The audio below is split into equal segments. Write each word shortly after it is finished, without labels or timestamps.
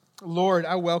Lord,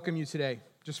 I welcome you today,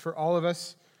 just for all of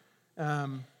us,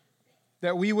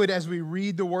 that we would, as we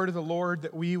read the word of the Lord,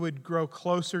 that we would grow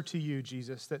closer to you,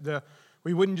 Jesus, that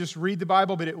we wouldn't just read the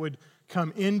Bible, but it would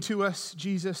come into us,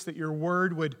 Jesus, that your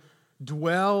word would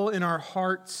dwell in our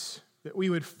hearts, that we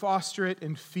would foster it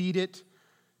and feed it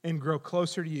and grow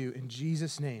closer to you. In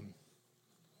Jesus' name,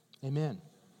 amen.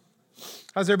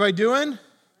 How's everybody doing?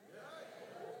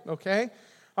 Okay.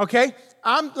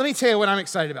 Let me tell you what I'm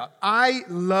excited about. I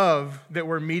love that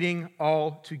we're meeting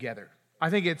all together. I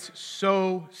think it's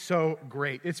so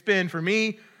great. It's been, for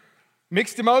me,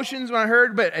 mixed emotions when I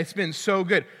heard, but it's been so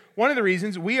good. One of the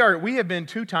reasons we have been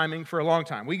two-timing for a long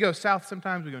time. We go south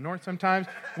sometimes, we go north sometimes.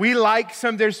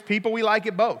 There's people we like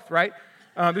it both, right?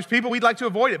 There's people we'd like to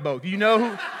avoid it both. If you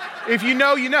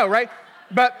know, you know, right?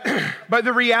 But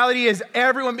the reality is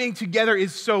everyone being together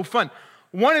is so fun.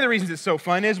 One of the reasons it's so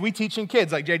fun is we teach in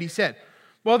kids, like JD said.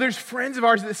 Well, there's friends of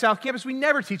ours at the South Campus. We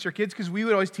never teach our kids because we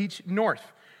would always teach North.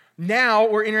 Now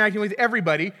we're interacting with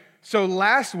everybody. So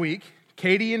last week,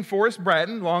 Katie and Forrest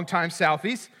Bratton, longtime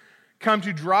Southies, come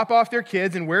to drop off their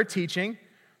kids and we're teaching.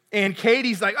 And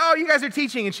Katie's like, oh, you guys are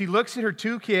teaching. And she looks at her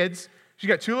two kids. She's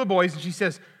got two little boys and she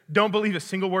says, don't believe a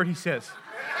single word he says.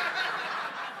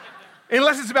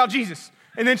 Unless it's about Jesus.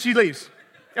 And then she leaves.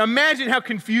 Imagine how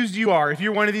confused you are if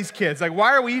you're one of these kids. Like,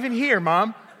 why are we even here,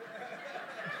 Mom?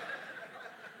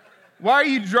 Why are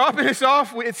you dropping us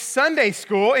off? It's Sunday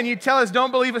school, and you tell us don't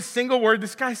believe a single word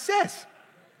this guy says.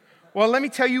 Well, let me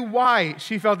tell you why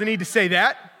she felt the need to say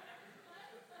that.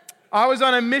 I was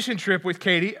on a mission trip with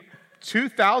Katie,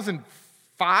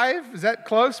 2005, is that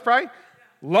close, probably?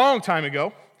 Long time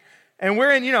ago. And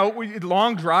we're in,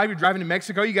 long drive, you're driving to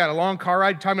Mexico, you got a long car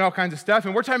ride, you're talking about all kinds of stuff,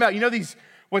 and we're talking about,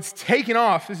 what's taken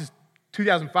off, this is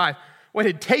 2005, what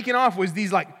had taken off was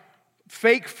these like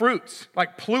fake fruits,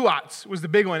 like pluots was the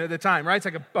big one at the time, right? It's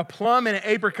like a plum and an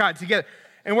apricot together.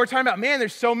 And we're talking about, man,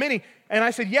 there's so many. And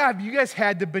I said, yeah, you guys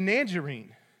had the Bonangerine.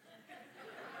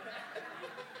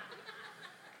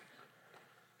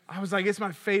 I was like, it's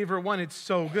my favorite one. It's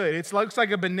so good. It looks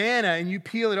like a banana and you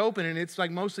peel it open and it's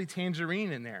like mostly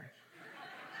tangerine in there.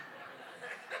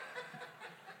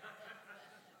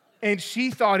 And she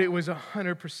thought it was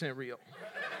 100% real.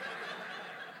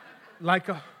 Like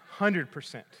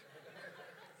 100%.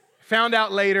 Found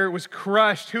out later, was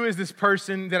crushed. Who is this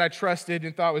person that I trusted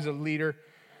and thought was a leader?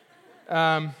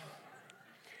 And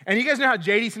you guys know how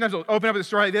JD sometimes will open up a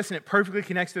story like this and it perfectly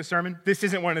connects to the sermon? This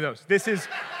isn't one of those.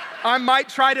 I might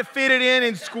try to fit it in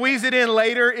and squeeze it in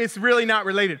later. It's really not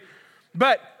related.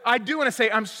 But I do want to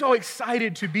say I'm so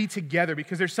excited to be together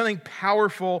because there's something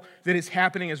powerful that is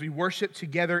happening as we worship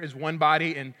together as one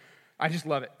body, and I just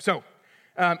love it. So,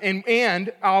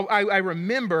 I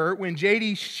remember when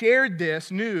JD shared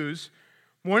this news,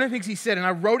 one of the things he said, and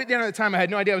I wrote it down at the time, I had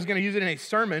no idea I was going to use it in a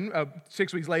sermon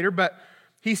 6 weeks later, but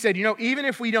he said, even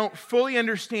if we don't fully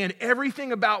understand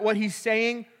everything about what he's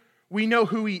saying, we know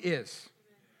who he is,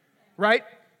 right?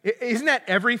 Isn't that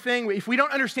everything? If we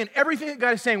don't understand everything that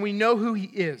God is saying, we know who he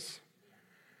is.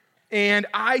 And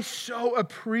I so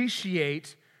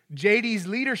appreciate JD's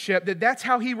leadership that's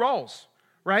how he rolls,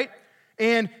 right?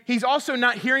 And he's also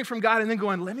not hearing from God and then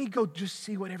going, let me go just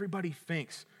see what everybody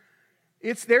thinks.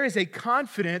 There is a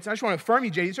confidence, I just want to affirm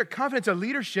you, JD, there's a confidence, a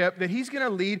leadership that he's going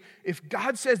to lead. If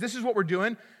God says this is what we're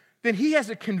doing, then he has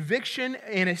a conviction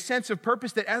and a sense of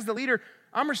purpose that as the leader,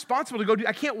 I'm responsible to go do.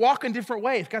 I can't walk in a different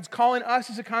way. If God's calling us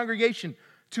as a congregation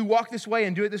to walk this way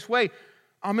and do it this way,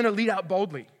 I'm going to lead out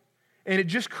boldly. And it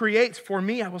just creates, for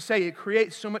me, I will say, it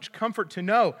creates so much comfort to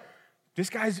know this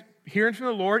guy's hearing from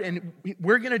the Lord and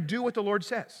we're going to do what the Lord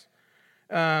says.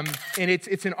 And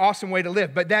it's an awesome way to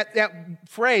live. But that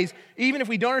phrase, even if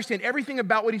we don't understand everything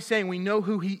about what he's saying, we know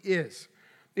who he is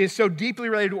so deeply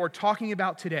related to what we're talking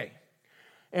about today.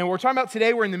 And what we're talking about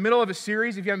today, we're in the middle of a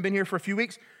series, if you haven't been here for a few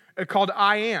weeks, called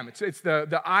I Am. It's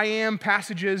the I Am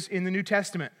passages in the New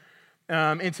Testament.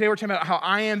 And today we're talking about how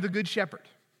I am the good shepherd.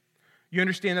 You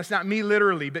understand that's not me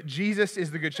literally, but Jesus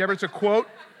is the good shepherd. It's a quote.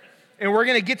 And we're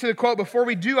going to get to the quote. Before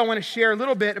we do, I want to share a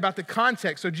little bit about the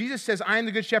context. So Jesus says, I am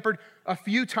the good shepherd a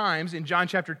few times in John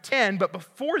chapter 10. But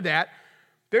before that,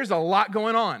 there's a lot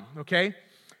going on, okay?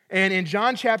 And in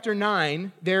John chapter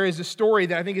 9, there is a story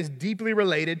that I think is deeply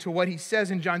related to what he says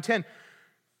in John 10.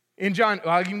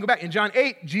 I'll even go back. In John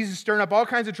 8, Jesus stirring up all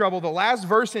kinds of trouble. The last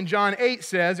verse in John 8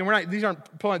 says, and these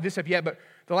aren't pulling this up yet, but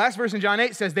the last verse in John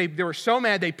 8 says they were so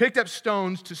mad, they picked up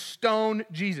stones to stone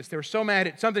Jesus. They were so mad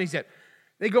at something he said.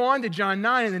 They go on to John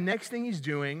 9, and the next thing he's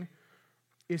doing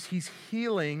is he's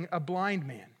healing a blind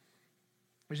man.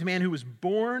 There's a man who was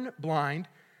born blind,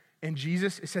 and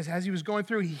Jesus, it says, as he was going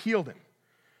through, he healed him,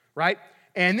 right?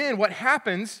 And then what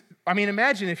happens I mean,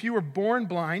 imagine if you were born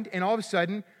blind and all of a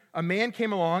sudden a man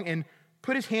came along and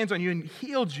put his hands on you and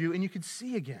healed you and you could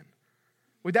see again.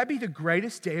 Would that be the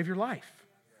greatest day of your life?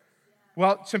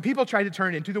 Well, some people tried to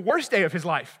turn it into the worst day of his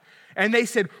life. And they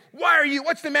said,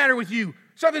 what's the matter with you?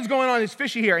 Something's going on, it's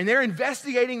fishy here. And they're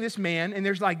investigating this man, and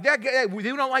there's like, that guy, we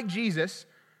don't like Jesus.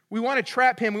 We want to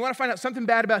trap him. We want to find out something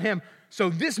bad about him. So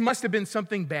this must have been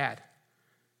something bad.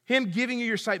 Him giving you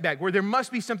your sight back, where there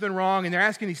must be something wrong, and they're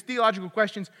asking these theological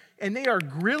questions, and they are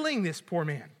grilling this poor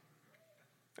man.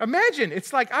 Imagine,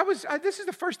 it's like, this is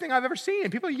the first thing I've ever seen,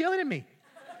 and people are yelling at me.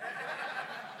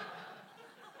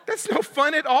 That's no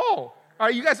fun at all. Are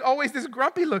you guys always this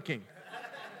grumpy looking?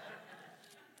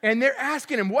 And they're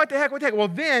asking him, what the heck? Well,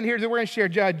 then, we're going to share,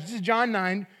 this is John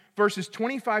 9, verses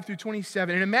 25 through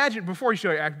 27. And imagine, before we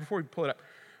pull it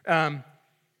up,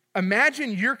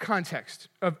 imagine your context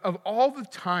of all the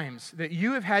times that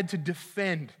you have had to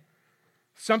defend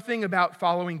something about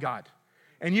following God.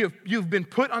 And you've been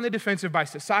put on the defensive by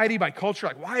society, by culture,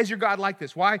 like, why is your God like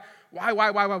this? Why?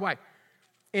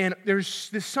 And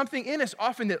there's something in us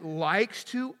often that likes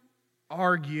to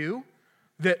argue,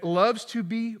 that loves to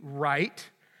be right,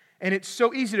 and it's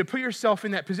so easy to put yourself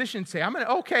in that position and say,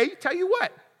 tell you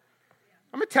what.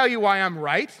 I'm going to tell you why I'm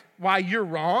right, why you're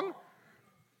wrong.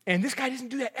 And this guy doesn't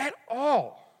do that at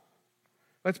all.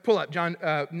 Let's pull up John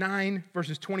 9,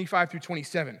 verses 25 through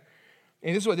 27.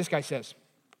 And this is what this guy says.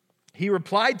 He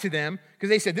replied to them, because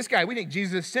they said, we think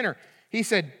Jesus is a sinner. He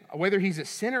said, whether he's a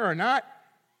sinner or not,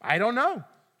 I don't know.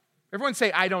 Everyone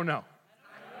say, I don't know.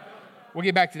 We'll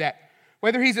get back to that.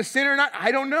 Whether he's a sinner or not,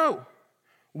 I don't know.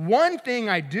 One thing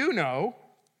I do know,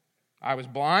 I was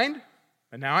blind,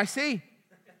 and now I see.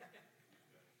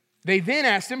 They then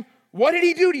asked him, what did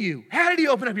he do to you? How did he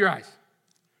open up your eyes?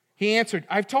 He answered,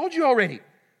 I've told you already,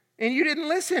 and you didn't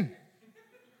listen.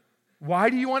 Why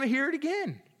do you want to hear it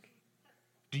again?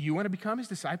 Do you want to become his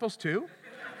disciples too?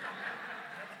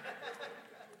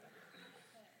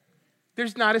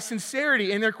 There's not a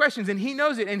sincerity in their questions, and he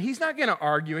knows it, and he's not going to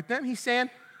argue with them. He's saying,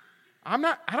 I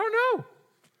don't know.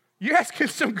 You're asking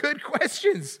some good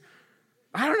questions.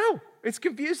 I don't know. It's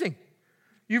confusing.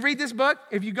 You read this book,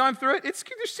 if you've gone through it, there's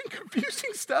some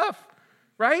confusing stuff,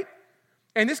 right?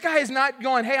 And this guy is not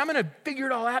going, hey, I'm going to figure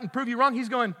it all out and prove you wrong. He's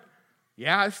going,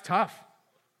 yeah, it's tough.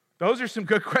 Those are some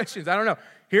good questions. I don't know.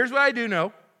 Here's what I do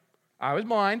know. I was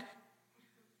blind,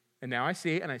 and now I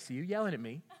see, and I see you yelling at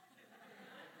me.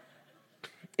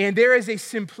 And there is a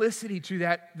simplicity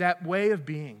to that way of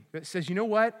being that says, you know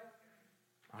what?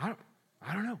 I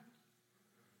don't know.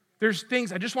 There's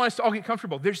things, I just want us to all get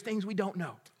comfortable. There's things we don't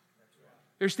know.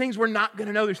 There's things we're not going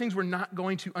to know. There's things we're not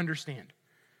going to understand.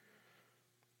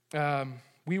 I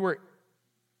was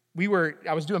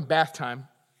doing bath time.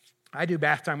 I do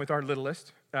bath time with our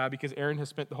littlest because Erin has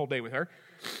spent the whole day with her.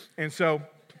 And so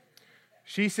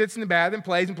she sits in the bath and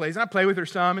plays, and I play with her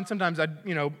some, and sometimes I,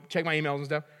 check my emails and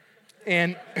stuff.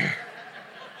 And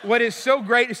what is so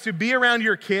great is to be around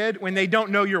your kid when they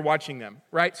don't know you're watching them,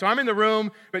 right? So I'm in the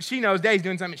room, but she knows Daddy's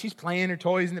doing something. She's playing her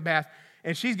toys in the bath,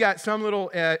 and she's got some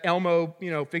little Elmo,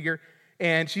 figure,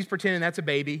 and she's pretending that's a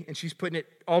baby, and she's putting it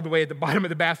all the way at the bottom of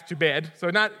the bath to bed. So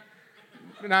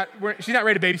she's not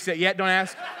ready to babysit yet. Don't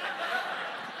ask.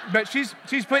 But she's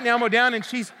putting Elmo down, and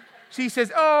she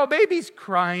says, "Oh, baby's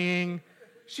crying."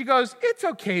 She goes, "It's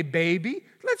okay, baby.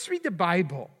 Let's read the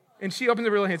Bible." And she opens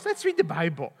her little hands. "Let's read the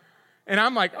Bible." And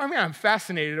I'm like, I'm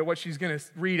fascinated at what she's going to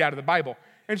read out of the Bible.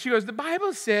 And she goes, "The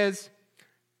Bible says,"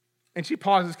 and she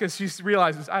pauses because she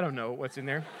realizes, I don't know what's in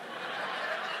there.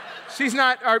 She's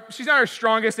not our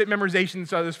strongest at memorization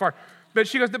so this far. But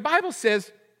she goes, "The Bible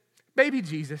says, baby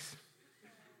Jesus."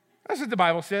 That's what the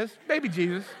Bible says, baby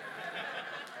Jesus.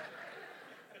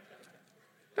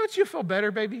 Don't you feel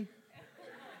better, baby?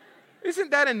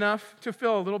 Isn't that enough to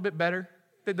feel a little bit better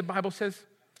that the Bible says?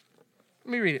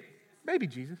 Let me read it. Baby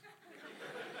Jesus.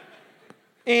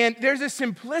 And there's a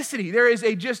simplicity. There is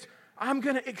I'm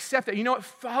going to accept that. You know what?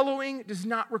 Following does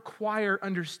not require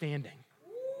understanding.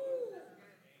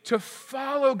 To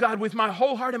follow God with my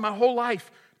whole heart and my whole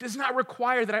life does not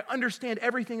require that I understand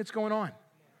everything that's going on,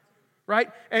 right?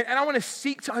 And I want to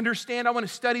seek to understand. I want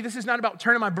to study. This is not about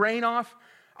turning my brain off.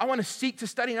 I want to seek to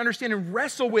study and understand and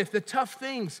wrestle with the tough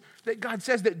things that God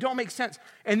says that don't make sense.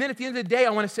 And then at the end of the day, I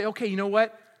want to say, okay, you know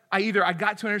what? I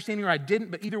got to understanding or I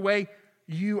didn't, but either way,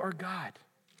 you are God,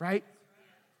 right?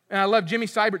 And I love Jimmy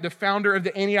Seibert, the founder of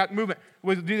the Antioch movement,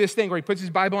 would do this thing where he puts his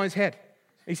Bible on his head.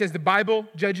 He says, "The Bible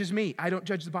judges me. I don't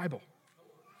judge the Bible."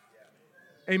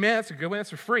 Amen. That's a good one. That's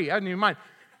for free. I didn't even mind.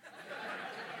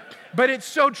 But it's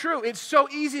so true. It's so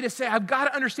easy to say, I've got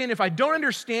to understand. If I don't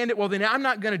understand it, well, then I'm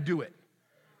not going to do it.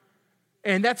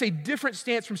 And that's a different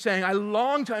stance from saying, I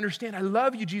long to understand. I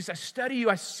love you, Jesus. I study you.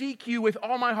 I seek you with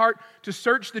all my heart to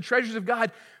search the treasures of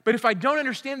God. But if I don't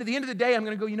understand, at the end of the day, I'm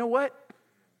going to go, you know what?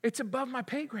 It's above my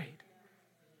pay grade.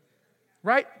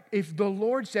 Right? If the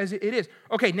Lord says it, it is.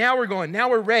 Okay, now we're going. Now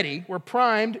we're ready. We're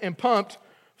primed and pumped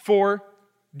for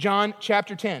John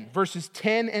chapter 10, verses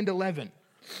 10 and 11.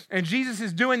 And Jesus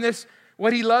is doing this,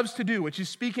 what he loves to do, which is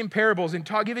speak in parables and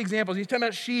give examples. He's talking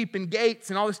about sheep and gates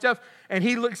and all this stuff. And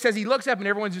says he looks up and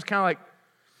everyone's just kind of like,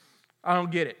 I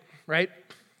don't get it, right?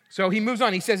 So he moves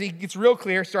on. He says, he gets real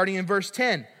clear starting in verse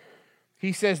 10.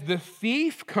 He says, the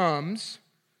thief comes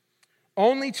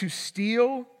only to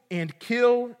steal and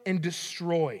kill and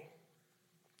destroy.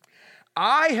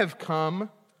 I have come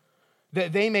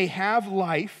that they may have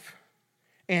life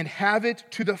and have it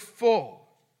to the full.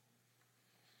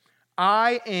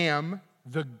 I am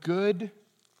the good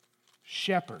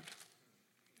shepherd.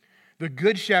 The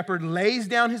good shepherd lays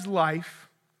down his life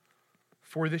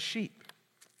for the sheep.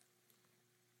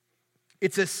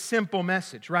 It's a simple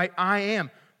message, right? I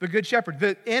am the good shepherd.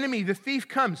 The enemy, the thief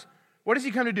comes. What does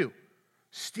he come to do?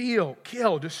 Steal,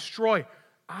 kill, destroy.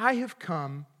 I have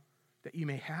come that you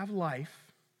may have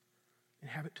life and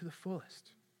have it to the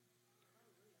fullest.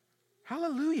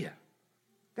 Hallelujah.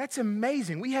 That's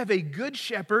amazing. We have a good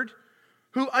shepherd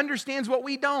who understands what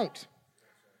we don't.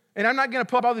 And I'm not going to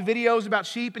pull up all the videos about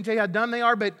sheep and tell you how dumb they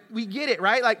are, but we get it,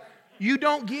 right? Like, you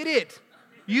don't get it.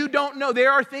 You don't know.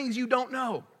 There are things you don't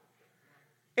know.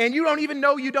 And you don't even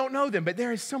know you don't know them, but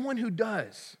there is someone who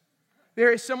does.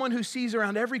 There is someone who sees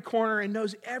around every corner and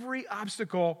knows every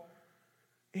obstacle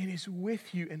and is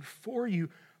with you and for you.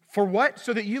 For what?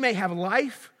 So that you may have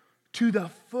life to the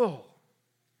full.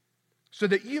 So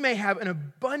that you may have an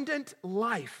abundant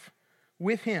life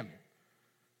with him.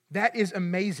 That is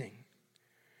amazing.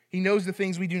 He knows the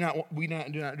things we do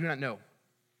not know.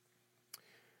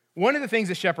 One of the things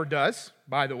a shepherd does,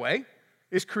 by the way,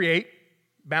 is create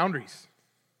boundaries.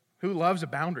 Who loves a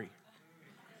boundary?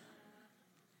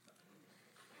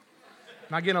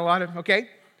 Not getting a lot of, okay.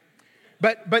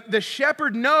 But the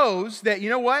shepherd knows that, you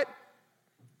know what?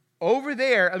 Over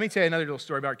there, let me tell you another little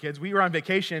story about our kids. We were on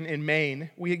vacation in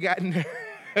Maine. We had gotten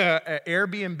an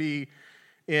Airbnb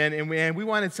and we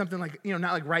wanted something like,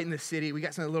 not like right in the city. We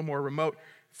got something a little more remote.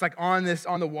 It's like on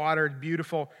the water,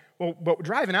 beautiful. Well, but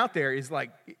driving out there is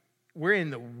like, we're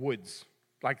in the woods,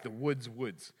 like the woods.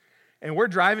 And we're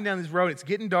driving down this road. It's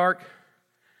getting dark.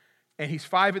 And he's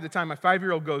 5 at the time. My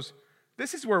 5-year-old goes,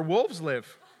 this is where wolves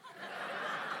live.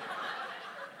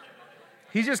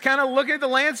 He's just kind of looking at the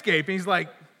landscape. And he's like,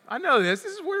 I know this.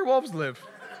 This is where wolves live.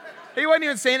 He wasn't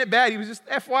even saying it bad. He was just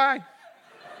FY.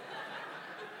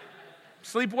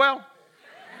 Sleep well.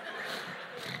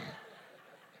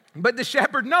 But the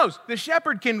shepherd knows. The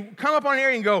shepherd can come up on an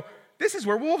area and go, this is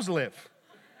where wolves live.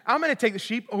 I'm going to take the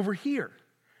sheep over here.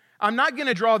 I'm not going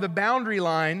to draw the boundary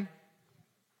line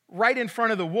right in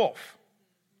front of the wolf,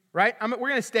 right? We're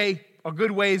going to stay a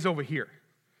good ways over here.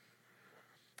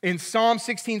 In Psalm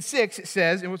 16:6, it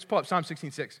says, and let's pull up Psalm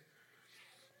 16:6.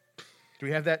 Do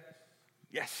we have that?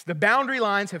 Yes. The boundary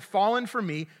lines have fallen for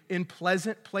me in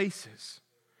pleasant places.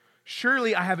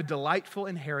 Surely I have a delightful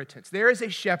inheritance. There is a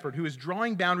shepherd who is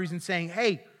drawing boundaries and saying,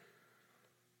 hey,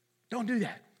 don't do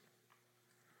that.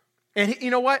 And you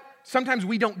know what? Sometimes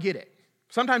we don't get it.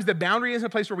 Sometimes the boundary is a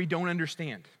place where we don't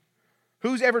understand.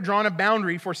 Who's ever drawn a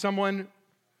boundary for someone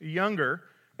younger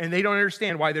and they don't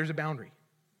understand why there's a boundary?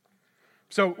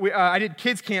 So I did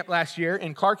kids camp last year,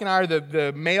 and Clark and I are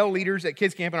the male leaders at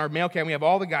kids camp. In our male camp, we have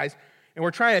all the guys, and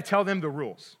we're trying to tell them the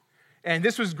rules. And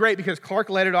this was great because Clark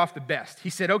led it off the best. He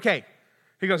said, okay.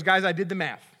 He goes, guys, I did the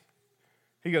math.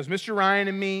 He goes, Mr. Ryan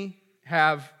and me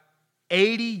have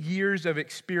 80 years of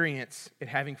experience at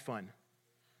having fun.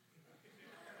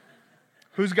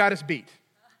 Who's got us beat?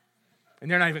 And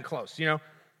they're not even close,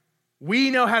 We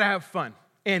know how to have fun.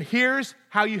 And here's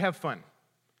how you have fun.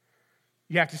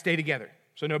 You have to stay together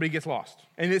so nobody gets lost.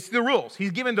 And it's the rules.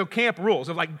 He's given the camp rules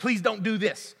of like, please don't do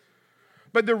this.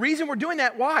 But the reason we're doing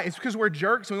that, why? It's because we're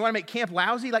jerks and we want to make camp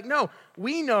lousy? Like, no,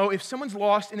 we know if someone's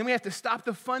lost and then we have to stop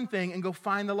the fun thing and go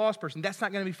find the lost person. That's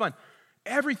not going to be fun.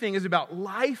 Everything is about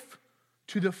life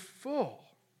to the full.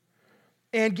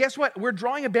 And guess what? We're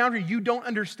drawing a boundary you don't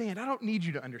understand. I don't need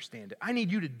you to understand it. I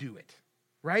need you to do it,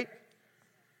 right?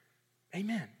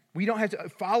 Amen. We don't have to,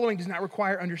 following does not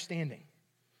require understanding.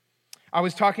 I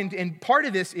was talking, and part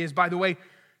of this is, by the way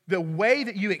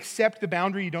that you accept the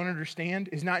boundary you don't understand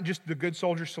is not just the good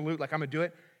soldier salute, like I'm going to do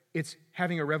it. It's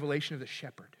having a revelation of the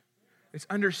shepherd. It's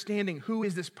understanding who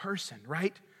is this person,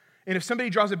 right? And if somebody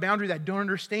draws a boundary that I don't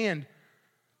understand,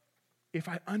 if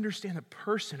I understand the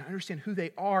person, I understand who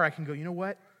they are, I can go, you know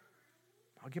what?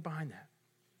 I'll get behind that.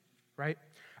 right?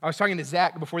 I was talking to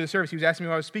Zach before the service. He was asking me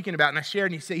what I was speaking about, and I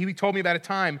shared, and he told me about a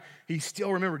time he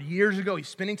still remembered years ago. He's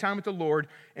spending time with the Lord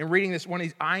and reading one of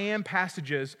these I am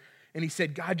passages, and he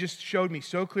said, God just showed me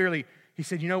so clearly. He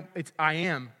said, it's I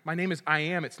am. My name is I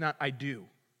am. It's not I do.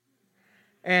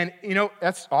 And,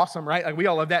 that's awesome, right? Like, we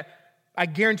all love that. I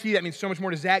guarantee you that means so much more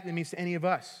to Zach than it means to any of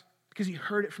us because he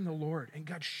heard it from the Lord, and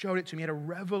God showed it to him. He had a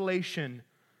revelation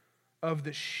of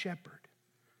the shepherd.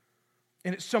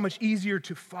 And it's so much easier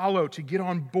to follow, to get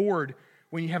on board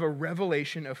when you have a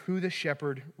revelation of who the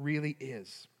shepherd really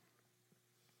is.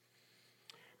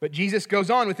 But Jesus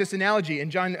goes on with this analogy in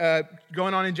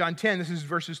going on in John 10. This is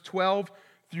verses 12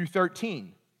 through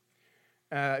 13.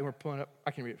 We're pulling up.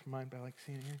 I can read it from mine, but I like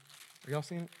seeing it here. Are y'all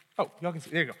seeing it? Oh, y'all can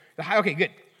see it. There you go. Okay,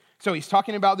 good. So he's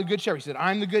talking about the good shepherd. He said,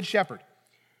 I'm the good shepherd.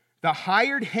 The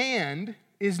hired hand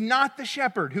is not the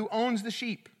shepherd who owns the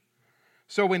sheep.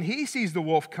 So when he sees the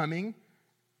wolf coming,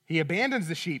 he abandons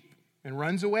the sheep and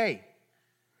runs away.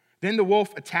 Then the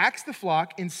wolf attacks the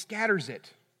flock and scatters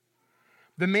it.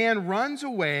 The man runs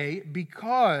away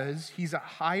because he's a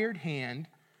hired hand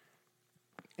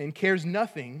and cares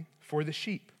nothing for the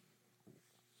sheep.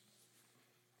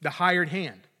 The hired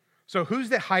hand. So who's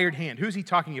the hired hand? Who's he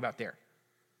talking about there?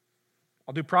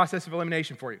 I'll do process of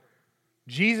elimination for you.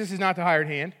 Jesus is not the hired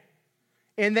hand.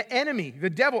 And the enemy, the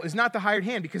devil, is not the hired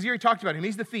hand because he already talked about him.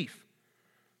 He's the thief.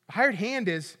 The hired hand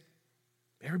is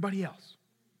everybody else.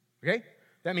 Okay?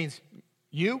 That means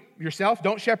yourself,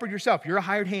 don't shepherd yourself. You're a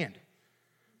hired hand.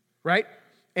 Right?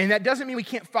 And that doesn't mean we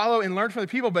can't follow and learn from the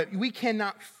people, but we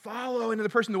cannot follow into the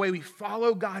person the way we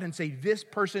follow God and say, this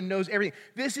person knows everything.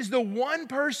 This is the one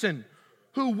person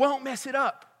who won't mess it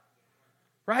up.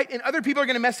 Right? And other people are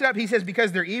going to mess it up. He says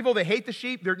because they're evil, they hate the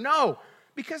sheep. No,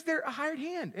 because they're a hired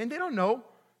hand and they don't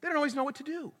always know what to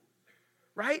do.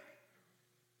 Right?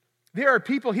 There are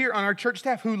people here on our church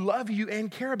staff who love you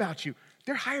and care about you.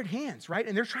 They're hired hands, right?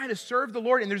 And they're trying to serve the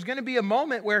Lord, and there's going to be a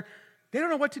moment where they don't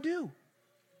know what to do.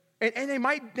 And they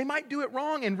might do it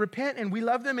wrong and repent, and we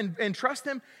love them and trust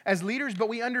them as leaders, but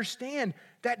we understand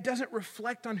that doesn't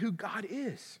reflect on who God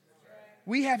is.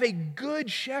 We have a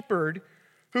good shepherd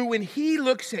who, when he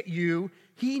looks at you,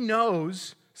 he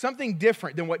knows something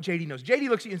different than what JD knows. JD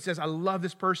looks at you and says, I love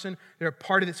this person. They're a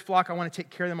part of this flock. I want to take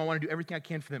care of them. I want to do everything I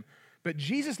can for them. But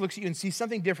Jesus looks at you and sees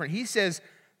something different. He says,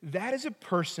 that is a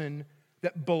person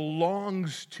that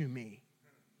belongs to me.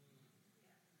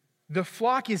 The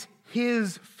flock is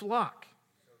his flock.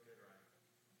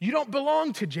 You don't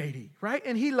belong to JD, right?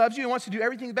 And he loves you and wants to do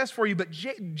everything best for you. But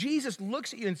Jesus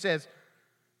looks at you and says,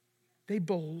 they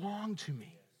belong to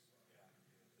me.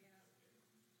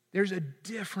 There's a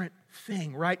different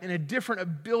thing, right? And a different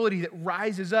ability that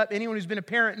rises up. Anyone who's been a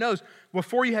parent knows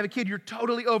before you have a kid, you're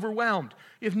totally overwhelmed.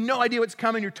 You have no idea what's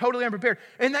coming. You're totally unprepared.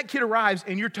 And that kid arrives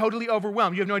and you're totally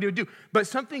overwhelmed. You have no idea what to do. But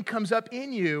something comes up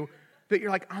in you that you're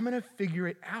like, I'm going to figure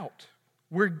it out.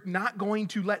 We're not going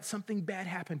to let something bad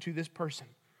happen to this person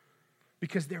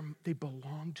because they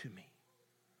belong to me,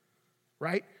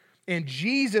 right? And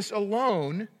Jesus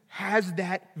alone has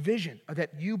that vision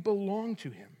that you belong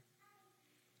to him.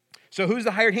 So who's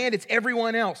the hired hand? It's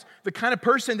everyone else. The kind of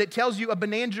person that tells you a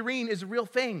bonangerine is a real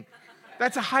thing.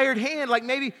 That's a hired hand. Like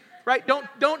maybe, right?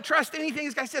 Don't trust anything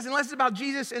this guy says unless it's about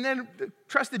Jesus, and then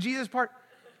trust the Jesus part.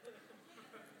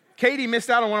 Katie missed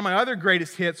out on one of my other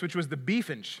greatest hits, which was the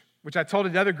beefinge, which I told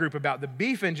another group about. The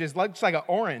beefinge looks like an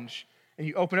orange, and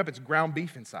you open up, it's ground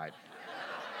beef inside.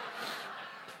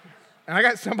 And I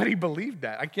got somebody who believed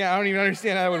that. I don't even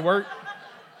understand how that would work.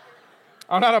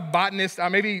 I'm not a botanist.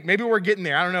 Maybe we're getting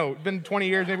there. I don't know. It's been 20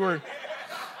 years. Maybe we're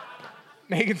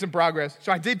making some progress.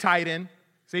 So I did tie it in.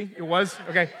 See, it was?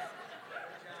 Okay.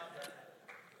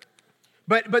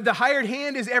 But the hired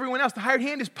hand is everyone else. The hired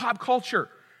hand is pop culture.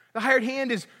 The hired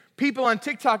hand is people on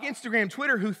TikTok, Instagram,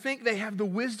 Twitter who think they have the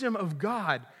wisdom of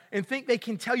God and think they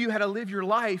can tell you how to live your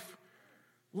life.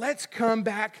 Let's come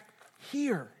back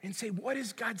here and say, what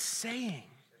is God saying?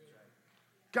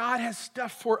 God has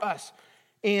stuff for us.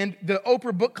 And the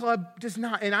Oprah Book Club does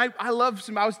not. And I love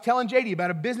I was telling JD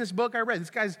about a business book I read.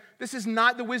 This is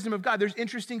not the wisdom of God. There's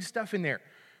interesting stuff in there.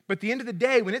 But at the end of the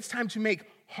day, when it's time to make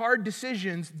hard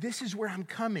decisions, this is where I'm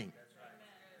coming.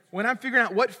 When I'm figuring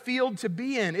out what field to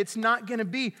be in, it's not going to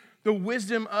be the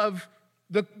wisdom of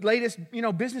the latest,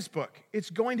 business book.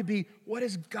 It's going to be, what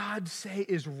does God say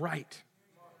is right?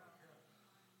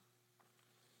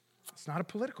 It's not a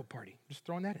political party. Just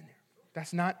throwing that in there.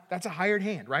 That's a hired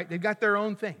hand, right? They've got their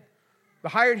own thing. The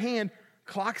hired hand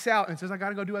clocks out and says, I got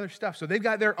to go do other stuff. So they've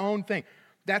got their own thing.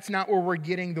 That's not where we're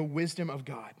getting the wisdom of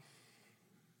God.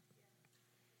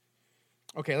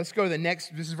 Okay, let's go to the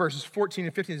next. This is verses 14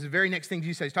 and 15. This is the very next thing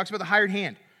Jesus says. He talks about the hired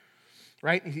hand.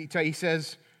 right? He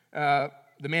says, the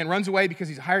man runs away because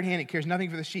he's a hired hand and cares nothing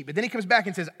for the sheep. But then he comes back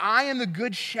and says, I am the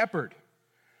good shepherd.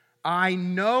 I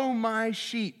know my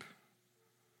sheep,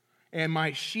 and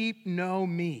my sheep know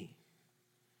me.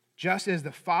 Just as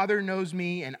the Father knows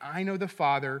me, and I know the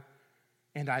Father,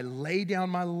 and I lay down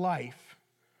my life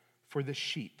for the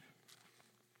sheep.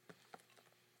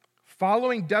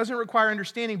 Following doesn't require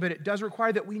understanding, but it does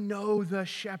require that we know the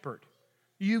shepherd.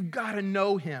 You've got to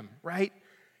know him, right?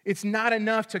 It's not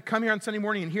enough to come here on Sunday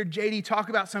morning and hear JD talk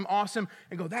about some awesome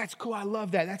and go, that's cool, I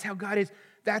love that. That's how God is.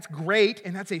 That's great,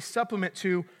 and that's a supplement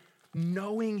to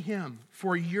knowing him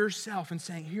for yourself and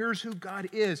saying, here's who God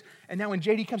is. And now when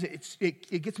JD comes,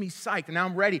 it gets me psyched, and now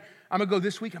I'm ready. I'm going to go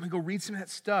this week. I'm going to go read some of that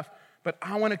stuff, but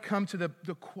I want to come to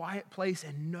the quiet place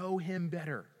and know him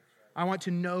better. I want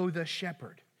to know the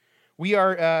shepherd.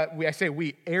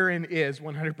 Aaron is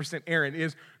 100% Aaron,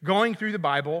 is going through the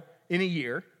Bible in a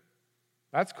year.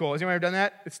 That's cool. Has anyone ever done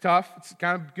that? It's tough. It's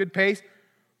kind of good pace.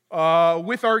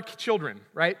 With our children,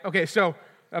 right? Okay, so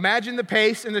imagine the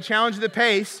pace and the challenge of the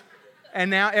pace, and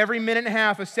now every minute and a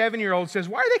half, a 7-year-old says,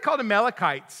 why are they called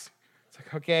Amalekites? It's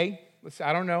like, okay,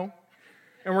 I don't know.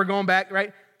 And we're going back,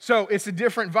 right? So it's a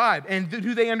different vibe. And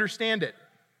do they understand it?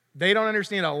 They don't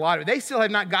understand a lot of it. They still have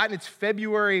not gotten, it's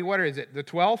February, what is it, the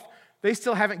 12th? They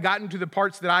still haven't gotten to the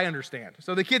parts that I understand.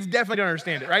 So the kids definitely don't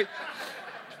understand it, right?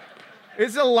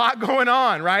 It's a lot going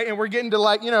on, right? And we're getting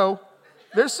to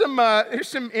there's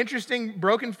some interesting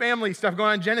broken family stuff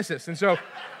going on in Genesis. And so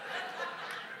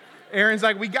Aaron's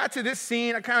like, we got to this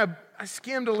scene. I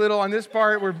skimmed a little on this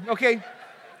part. We're okay.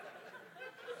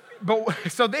 But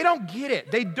so they don't get it.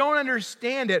 They don't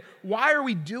understand it. Why are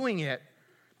we doing it?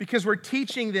 Because we're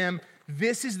teaching them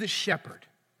this is the shepherd.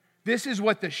 This is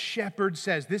what the shepherd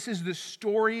says. This is the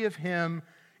story of him,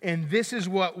 and this is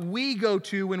what we go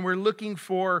to when we're looking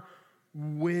for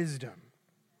wisdom,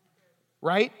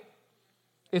 right?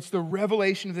 It's the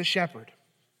revelation of the shepherd.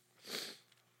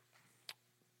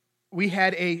 We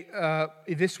had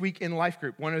this week in life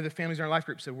group, one of the families in our life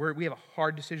group said, we have a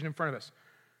hard decision in front of us.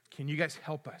 Can you guys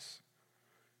help us?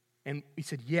 And we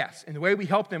said yes. And the way we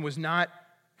helped them was not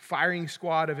firing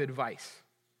squad of advice.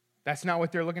 That's not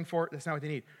what they're looking for. That's not what they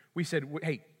need. We said,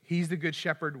 hey, he's the good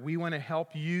shepherd. We want to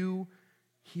help you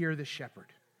hear the shepherd.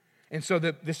 And so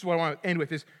this is what I want to end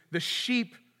with is the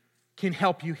sheep can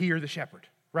help you hear the shepherd,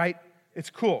 right? It's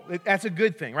cool. That's a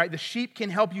good thing, right? The sheep can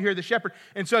help you hear the shepherd.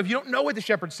 And so if you don't know what the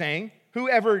shepherd's saying,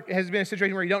 whoever has been in a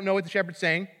situation where you don't know what the shepherd's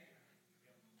saying,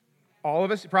 all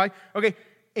of us probably, okay,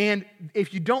 and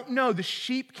if you don't know, the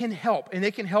sheep can help, and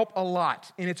they can help a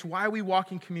lot, and it's why we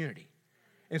walk in community.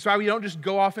 And it's why we don't just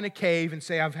go off in a cave and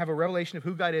say, I have a revelation of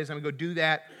who God is, I'm going to go do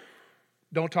that,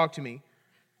 don't talk to me.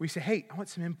 We say, hey, I want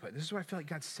some input. This is what I feel like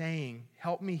God's saying.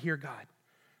 Help me hear God,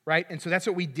 right? And so that's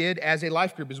what we did as a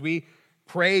life group, is we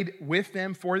prayed with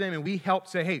them, for them, and we helped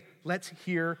say, hey, let's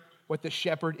hear what the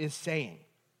shepherd is saying.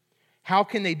 How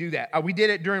can they do that? We did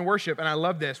it during worship, and I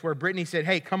love this, where Brittany said,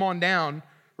 hey, come on down,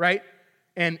 right?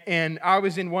 And I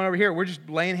was in one over here. We're just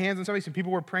laying hands on somebody. Some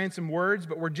people were praying some words,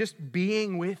 but we're just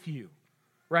being with you,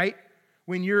 right?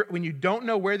 When you don't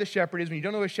know where the shepherd is, when you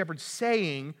don't know what the shepherd's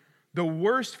saying, the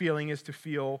worst feeling is to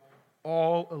feel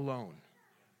all alone.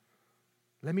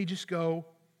 Let me just go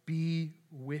be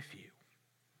with you,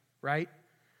 right?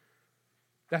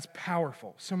 That's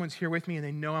powerful. Someone's here with me and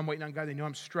they know I'm waiting on God. They know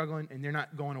I'm struggling and they're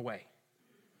not going away.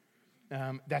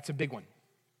 That's a big one.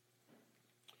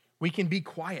 We can be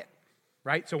quiet,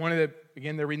 right? So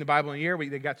again, they're reading the Bible in a year.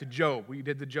 They got to Job. We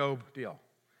did the Job deal.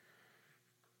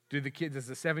 Does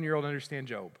the 7-year-old understand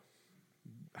Job?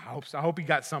 I hope so. I hope he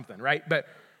got something, right? But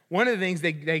one of the things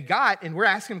they got, and we're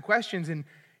asking them questions,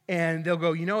 and they'll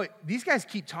go, these guys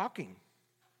keep talking.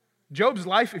 Job's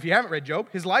life, if you haven't read Job,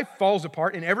 his life falls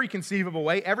apart in every conceivable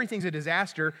way. Everything's a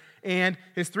disaster. And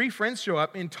his 3 friends show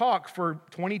up and talk for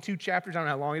 22 chapters. I don't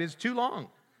know how long it is. Too long.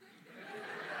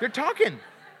 They're talking.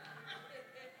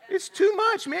 It's too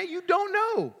much, man. You don't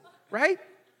know, right?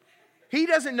 He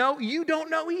doesn't know. You don't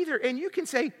know either. And you can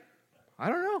say, I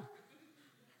don't know.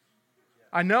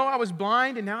 I know I was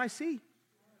blind and now I see.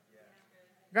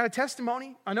 I got a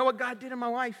testimony. I know what God did in my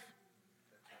life.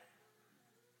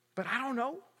 But I don't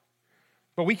know.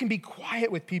 But we can be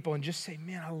quiet with people and just say,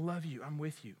 man, I love you. I'm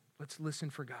with you. Let's listen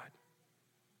for God.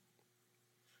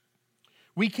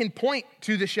 We can point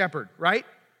to the shepherd, right?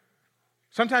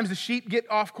 Sometimes the sheep get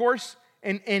off course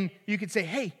and you could say,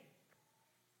 hey,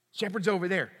 shepherd's over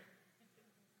there,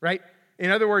 right?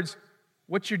 In other words,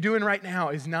 what you're doing right now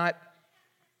is not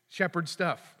shepherd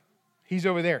stuff. He's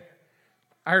over there.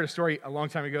 I heard a story a long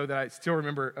time ago that I still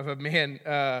remember of a man,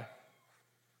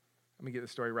 let me get the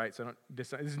story right so I don't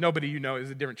this is nobody you know,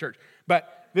 is a different church.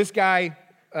 But this guy,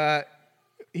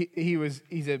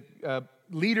 he's a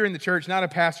leader in the church, not a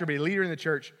pastor, but a leader in the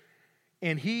church.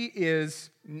 And he is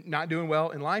not doing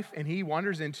well in life, and he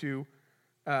wanders into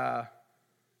an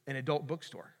adult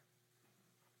bookstore.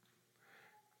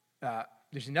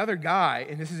 There's another guy,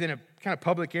 and this is in a kind of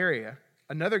public area,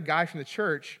 another guy from the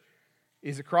church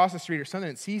is across the street or something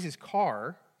and sees his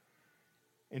car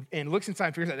and looks inside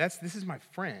and figures out, this is my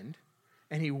friend.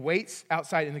 And he waits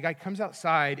outside, and the guy comes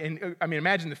outside, and I mean,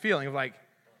 imagine the feeling of like,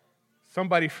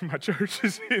 somebody from my church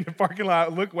is in the parking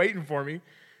lot, waiting for me.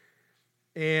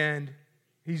 And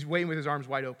he's waiting with his arms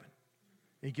wide open.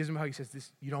 And he gives him a hug. He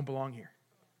says, you don't belong here.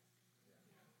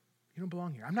 You don't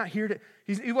belong here. I'm not here to,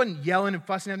 he wasn't yelling and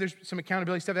fussing at him. There's some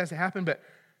accountability stuff that has to happen, but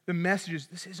the message is,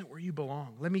 this isn't where you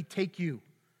belong. Let me take you.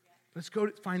 Let's go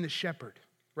to find the shepherd,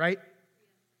 right?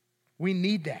 We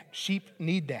need that. Sheep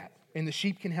need that, and the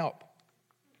sheep can help.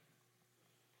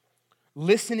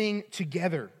 Listening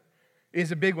together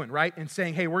is a big one, right? And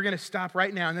saying, hey, we're going to stop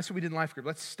right now, and that's what we did in Life Group.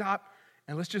 Let's stop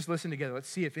and let's just listen together. Let's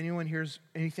see if anyone hears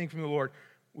anything from the Lord.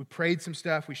 We prayed some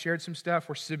stuff. We shared some stuff.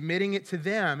 We're submitting it to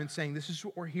them and saying, this is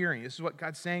what we're hearing. This is what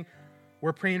God's saying.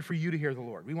 We're praying for you to hear the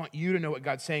Lord. We want you to know what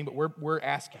God's saying, but we're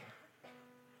asking.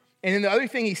 And then the other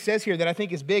thing he says here that I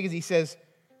think is big is he says,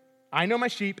 I know my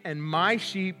sheep, and my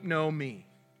sheep know me,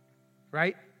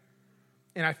 right?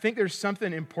 And I think there's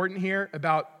something important here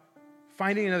about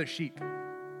finding another sheep.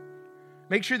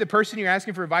 Make sure the person you're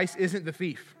asking for advice isn't the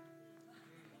thief.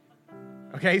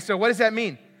 Okay, so what does that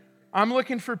mean? I'm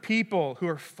looking for people who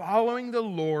are following the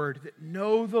Lord, that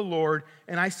know the Lord,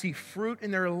 and I see fruit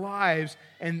in their lives,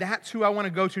 and that's who I want to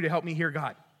go to help me hear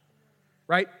God,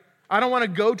 right? I don't want to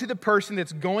go to the person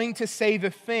that's going to say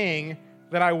the thing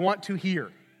that I want to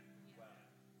hear.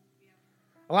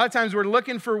 A lot of times we're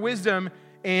looking for wisdom,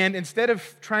 and instead of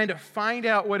trying to find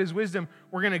out what is wisdom,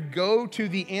 we're going to go to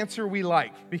the answer we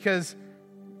like, because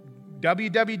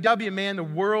www, man, the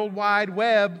World Wide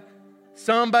Web,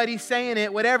 somebody saying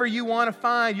it, whatever you want to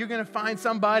find, you're going to find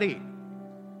somebody.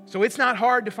 So it's not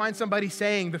hard to find somebody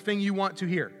saying the thing you want to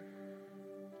hear.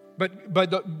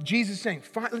 But Jesus is saying,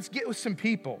 let's get with some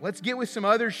people. Let's get with some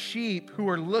other sheep who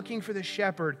are looking for the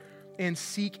shepherd and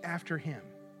seek after him.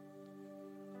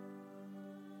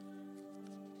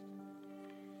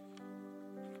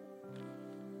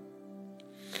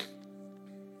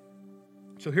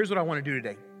 So here's what I want to do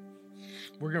today.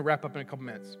 We're going to wrap up in a couple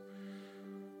minutes.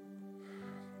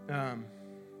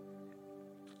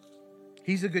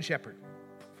 He's a good shepherd.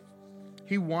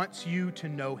 He wants you to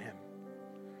know him.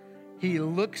 He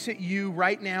looks at you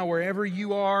right now, wherever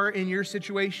you are in your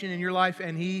situation, in your life,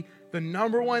 and the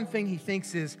number one thing he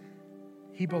thinks is,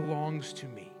 he belongs to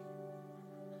me.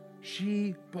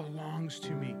 She belongs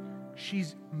to me.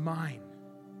 She's mine.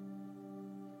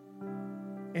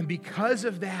 And because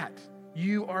of that,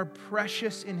 you are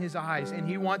precious in his eyes, and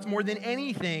he wants more than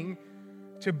anything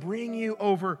to bring you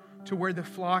over to where the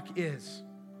flock is,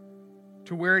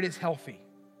 to where it is healthy.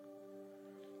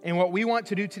 And what we want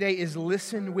to do today is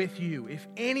listen with you. If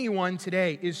anyone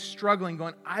today is struggling,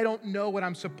 going, I don't know what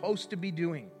I'm supposed to be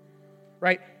doing,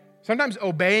 right? Sometimes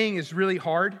obeying is really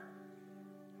hard,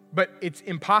 but it's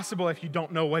impossible if you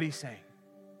don't know what he's saying,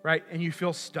 right? And you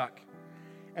feel stuck.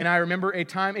 And I remember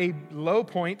a low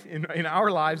point in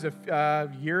our lives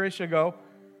a year-ish ago.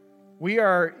 We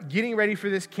are getting ready for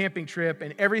this camping trip,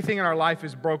 and everything in our life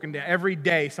is broken down. Every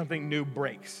day, something new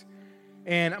breaks.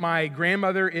 And my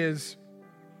grandmother is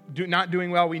not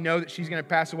doing well. We know that she's going to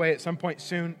pass away at some point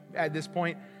soon at this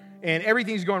point. And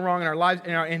everything's going wrong in our lives.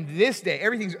 And this day,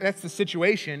 that's the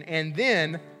situation. And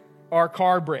then our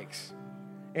car breaks.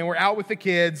 And we're out with the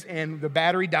kids, and the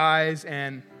battery dies,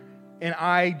 and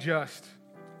I just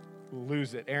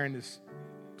lose it. Erin is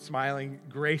smiling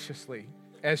graciously,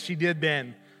 as she did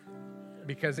then,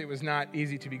 because it was not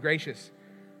easy to be gracious.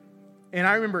 And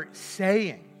I remember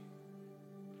saying,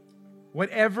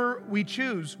 whatever we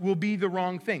choose will be the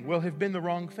wrong thing, will have been the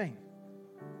wrong thing.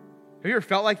 Have you ever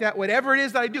felt like that? Whatever it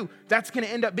is that I do, that's going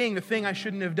to end up being the thing I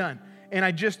shouldn't have done. And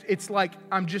it's like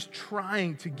I'm just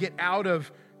trying to get out of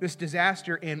this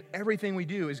disaster, and everything we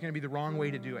do is going to be the wrong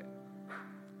way to do it.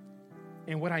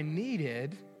 And what I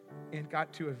needed, and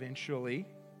got to eventually,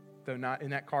 though not in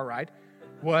that car ride,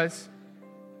 was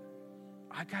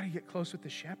I got to get close with the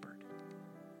shepherd,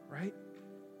 right?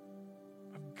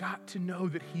 I've got to know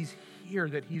that he's here,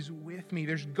 that he's with me.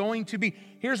 There's going to be,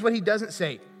 here's what he doesn't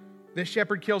say. The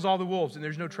shepherd kills all the wolves and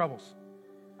there's no troubles,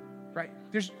 right?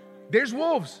 There's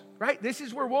wolves, right? This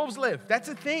is where wolves live. That's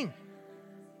a thing.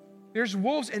 There's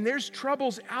wolves and there's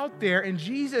troubles out there, and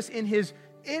Jesus in his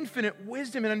infinite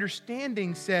wisdom and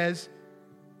understanding says,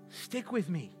 Stick with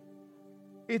me.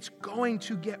 It's going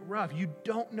to get rough. You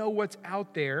don't know what's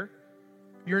out there.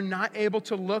 You're not able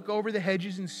to look over the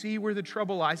hedges and see where the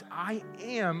trouble lies. I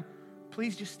am.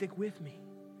 Please just stick with me.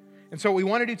 And so what we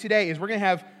want to do today is we're going to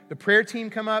have the prayer team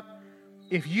come up.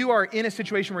 If you are in a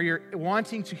situation where you're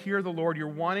wanting to hear the Lord, you're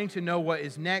wanting to know what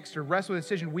is next or wrestle with a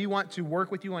decision, we want to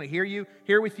work with you, want to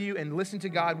hear with you, and listen to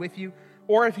God with you.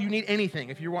 Or if you need anything,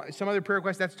 if you want some other prayer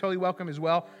request, that's totally welcome as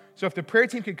well. So if the prayer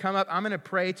team could come up, I'm going to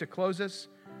pray to close us.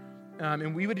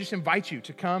 And we would just invite you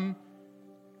to come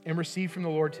and receive from the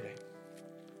Lord today.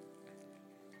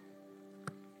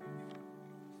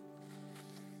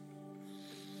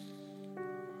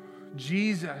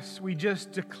 Jesus, we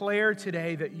just declare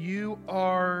today that you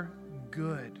are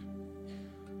good.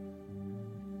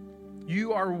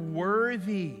 You are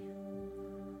worthy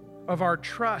of our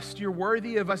trust. You're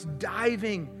worthy of us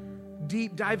diving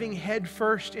deep, diving head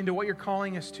first into what you're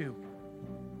calling us to.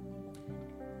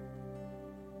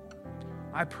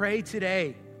 I pray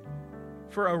today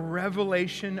for a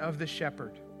revelation of the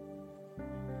shepherd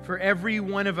for every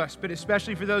one of us, but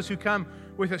especially for those who come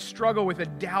with a struggle, with a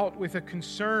doubt, with a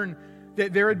concern,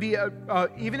 that there would be,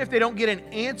 even if they don't get an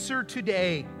answer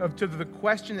today to the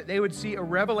question, that they would see a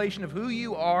revelation of who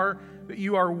you are, that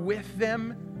you are with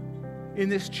them in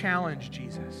this challenge,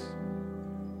 Jesus.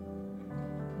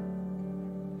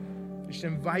 Just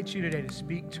invite you today to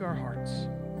speak to our hearts.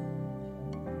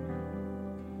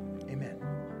 Amen.